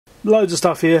loads of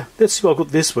stuff here. Let's see what I've got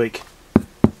this week.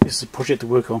 This is a project to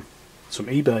work on. It's from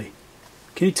eBay.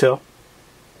 Can you tell?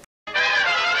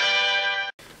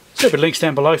 So there'll be links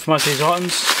down below for most of these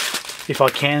items, if I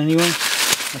can anyway.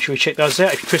 Make sure you check those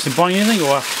out if you're interested in buying anything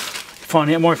or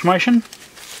finding out more information.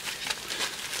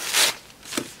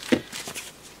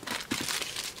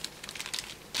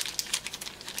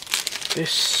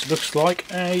 This looks like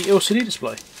a LCD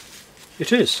display.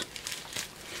 It is.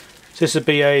 So this would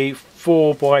be a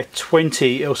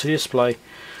 4x20 LCD display.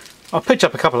 I picked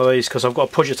up a couple of these because I've got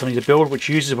a project I need to build which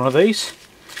uses one of these.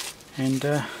 And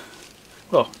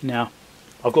well, now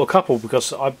I've got a couple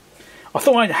because I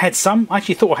thought I had some. I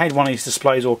actually thought I had one of these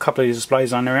displays or a couple of these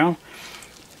displays lying around.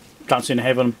 Don't seem to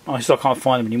have them. I still can't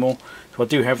find them anymore. So I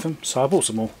do have them. So I bought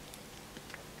some more.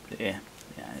 Yeah,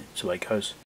 that's the way it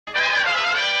goes.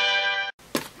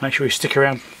 Make sure you stick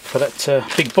around for that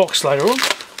big box later on.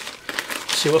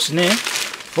 See what's in there.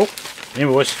 Oh,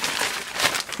 invoice.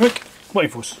 Rick, what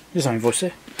invoice? There's no invoice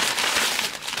there.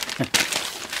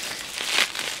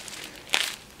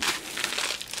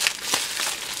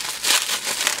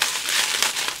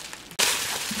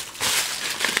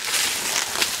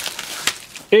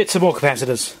 It's some more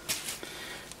capacitors.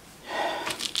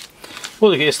 What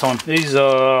do we get this time? These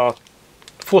are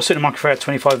 400 microfarad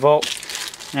 25 volt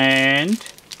and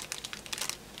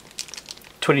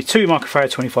 22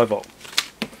 microfarad 25 volt.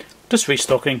 Just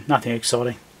restocking, nothing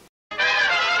exciting.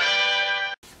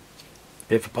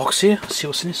 Bit of a box here, let's see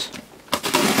what's in this.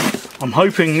 I'm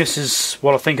hoping this is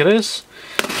what I think it is.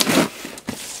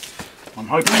 I'm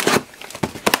hoping.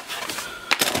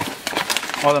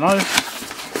 I don't know.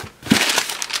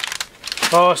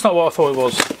 Oh, it's not what I thought it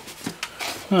was.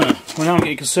 Huh. Well, now I'm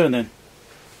getting concerned then.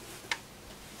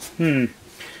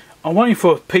 I'm waiting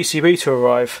for a PCB to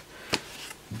arrive.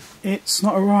 It's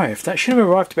not arrived. That should have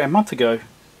arrived about a month ago.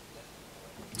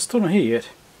 It's still not here yet.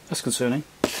 That's concerning.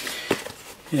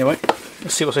 Anyway,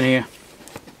 let's see what's in here.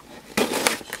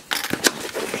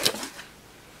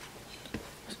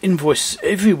 There's invoices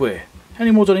everywhere. How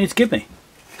many more do I need to give me?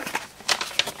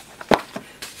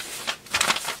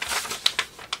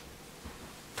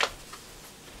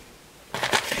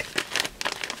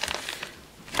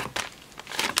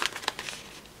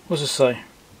 What does it say?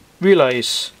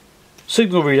 Relays.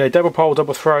 Signal relay, double pole,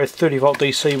 double throw, 30 volt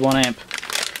DC, 1 amp.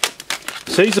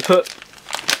 So these are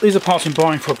parts I'm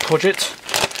buying for a project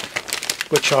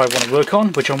which I want to work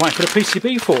on, which I'm waiting for the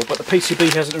PCB for, but the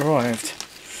PCB hasn't arrived.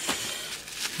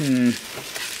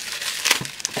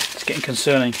 It's getting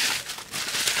concerning.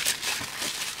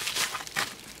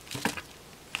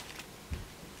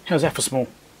 How's that for small?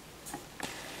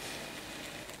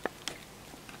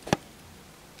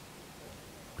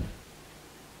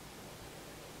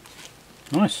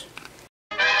 Nice.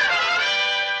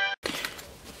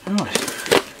 Alright.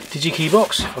 DigiKey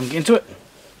box, if I can get into it.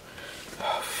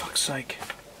 Oh, for fuck's sake.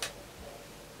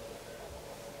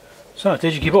 So,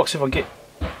 DigiKey box, if I can get.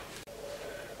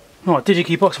 Alright,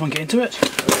 DigiKey box, if I can get into it.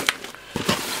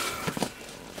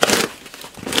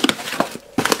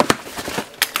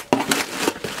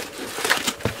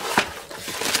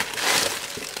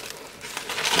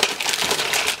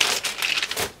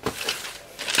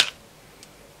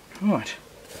 Right.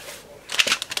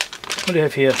 What do you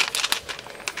have here?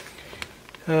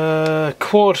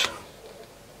 Quad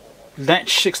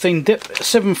latch 16 dip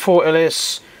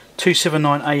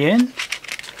 74LS279AN.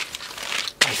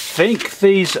 I think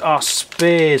these are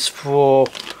spares for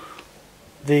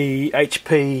the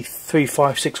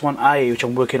HP3561A which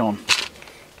I'm working on.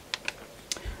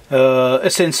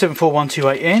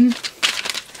 SN74128N,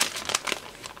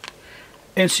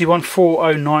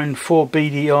 NC14094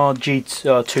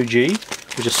 BDR-2G,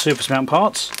 which is surface mount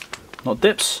parts, not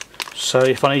dips. So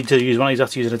if I need to use one of these, I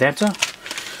have to use an adapter.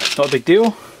 Not a big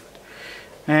deal.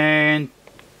 And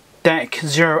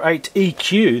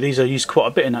DAC08EQ. These are used quite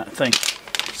a bit in that thing.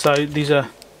 So these are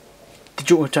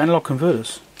digital to analog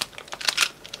converters.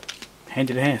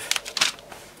 Handy to have.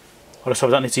 I just hope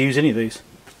I don't need to use any of these.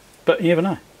 But you never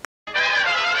know.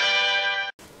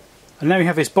 And now we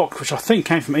have this box which I think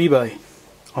came from eBay.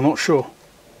 I'm not sure.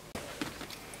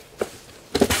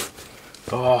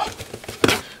 Oh.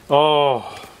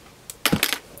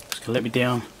 It's gonna let me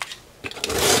down.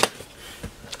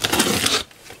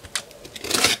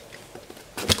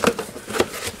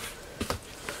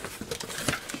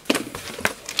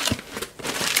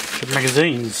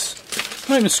 Magazines.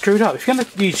 Not even screwed up. If you're going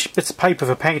to use bits of paper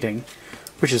for packaging,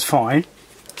 which is fine,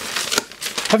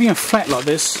 having them flat like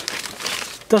this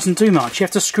doesn't do much. You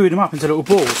have to screw them up into little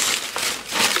balls.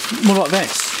 More like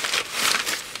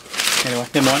this. Anyway,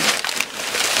 never mind.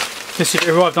 Let's see if it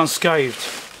arrived unscathed.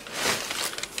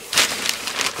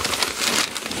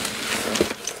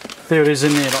 there it is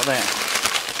in there like that.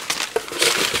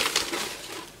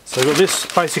 So we've got this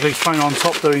basically thrown on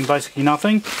top doing basically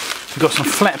nothing. We've got some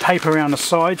flat paper around the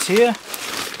sides here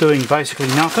doing basically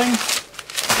nothing.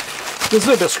 There's a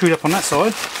little bit screwed up on that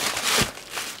side.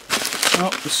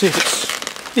 Well, let's see if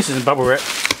it's... This isn't bubble wrap.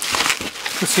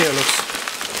 Let's see how it looks.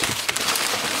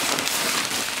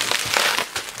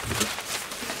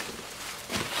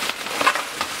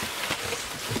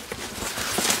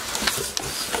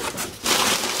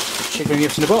 Check everything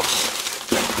else in the box.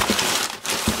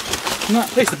 No,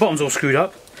 at least the bottom's all screwed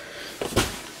up.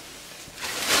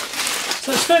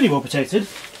 So it's fairly well protected.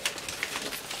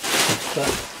 But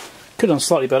could have done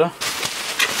slightly better.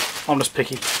 I'm just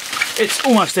picky. It's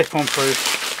almost Defpom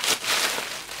proof.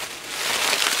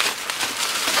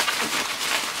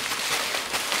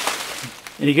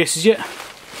 Any guesses yet?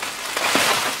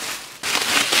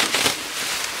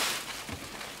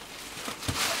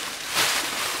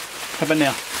 How about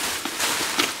now?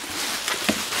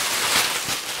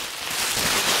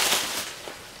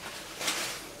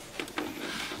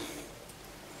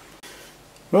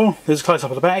 Well, there's a close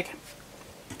up of the back.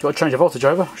 Got to change the voltage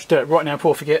over. I should do it right now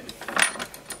before I forget.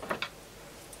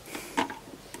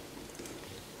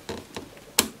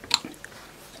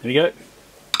 There we go.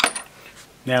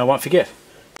 Now I won't forget.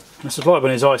 I supplied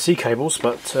one of these IC cables,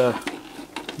 but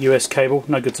US cable,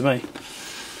 no good to me.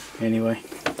 Anyway,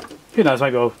 who knows,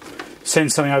 maybe I'll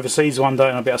send something overseas one day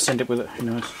and I'll be able to send it with it, who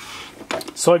knows.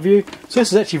 Side view. So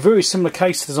this is actually a very similar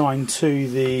case design to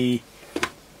the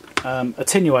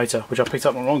attenuator, which I picked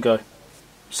up not long ago.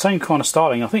 Same kind of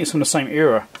styling, I think it's from the same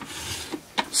era.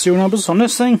 Serial numbers on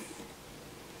this thing?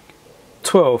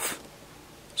 12.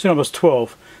 Serial numbers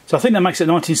 12. So I think that makes it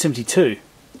 1972.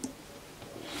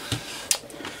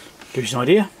 Gives you an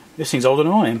idea. This thing's older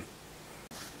than I am.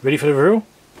 Ready for the reveal?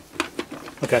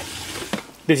 Okay.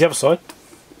 There's the other side.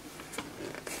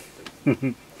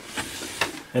 And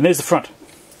there's the front.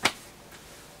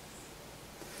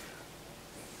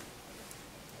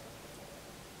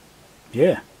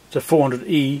 Yeah, it's a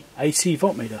 400E AC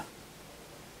voltmeter.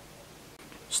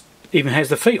 Even has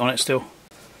the feet on it still.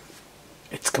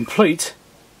 It's complete.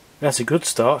 That's a good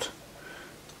start.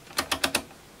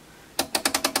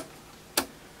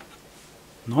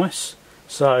 Nice.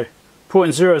 So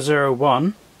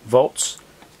 0.001 volts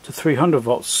to 300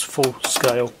 volts full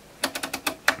scale.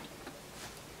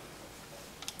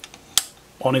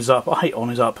 On is up. I hate on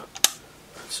is up.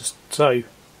 It's just so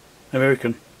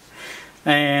American.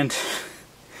 And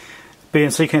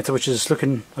BNC connector, which is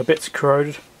looking a bit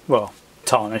corroded. Well,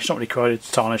 tarnished. Not really corroded, it's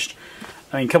tarnished.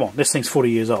 I mean, come on, this thing's 40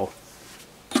 years old.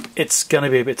 It's going to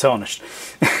be a bit tarnished.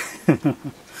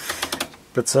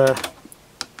 But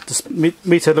this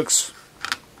meter looks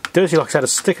dirty, like it's had a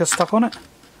sticker stuck on it.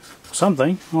 Or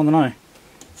something, I don't know.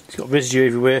 It's got residue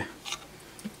everywhere.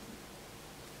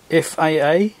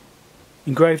 FAA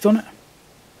engraved on it.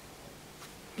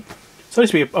 So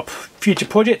this will be a future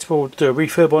project. We'll do a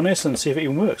refurb on this and see if it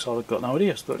even works. I've got no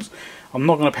idea. I'm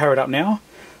not going to power it up now.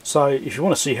 So if you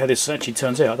want to see how this actually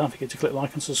turns out, don't forget to click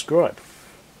like and subscribe.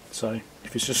 So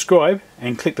if you subscribe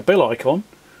and click the bell icon,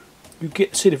 you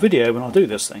get to see the video when I do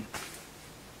this thing.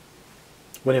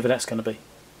 Whenever that's going to be.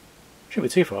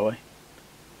 Shouldn't be too far away.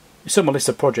 It's on my list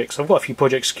of projects. I've got a few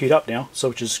projects queued up now, so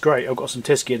which is great. I've got some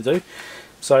test gear to do.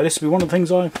 So this will be one of the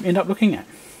things I end up looking at.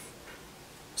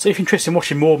 So if you're interested in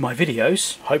watching more of my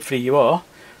videos, hopefully you are,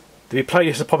 the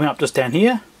playlists are popping up just down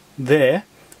here, there,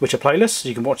 which are playlists,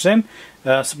 you can watch them.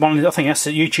 I think that's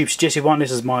the YouTube suggested one. This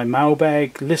is my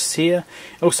mailbag list here.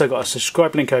 Also got a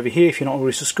subscribe link over here if you're not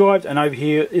already subscribed, and over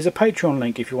here is a Patreon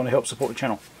link if you want to help support the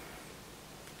channel.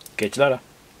 Catch you later.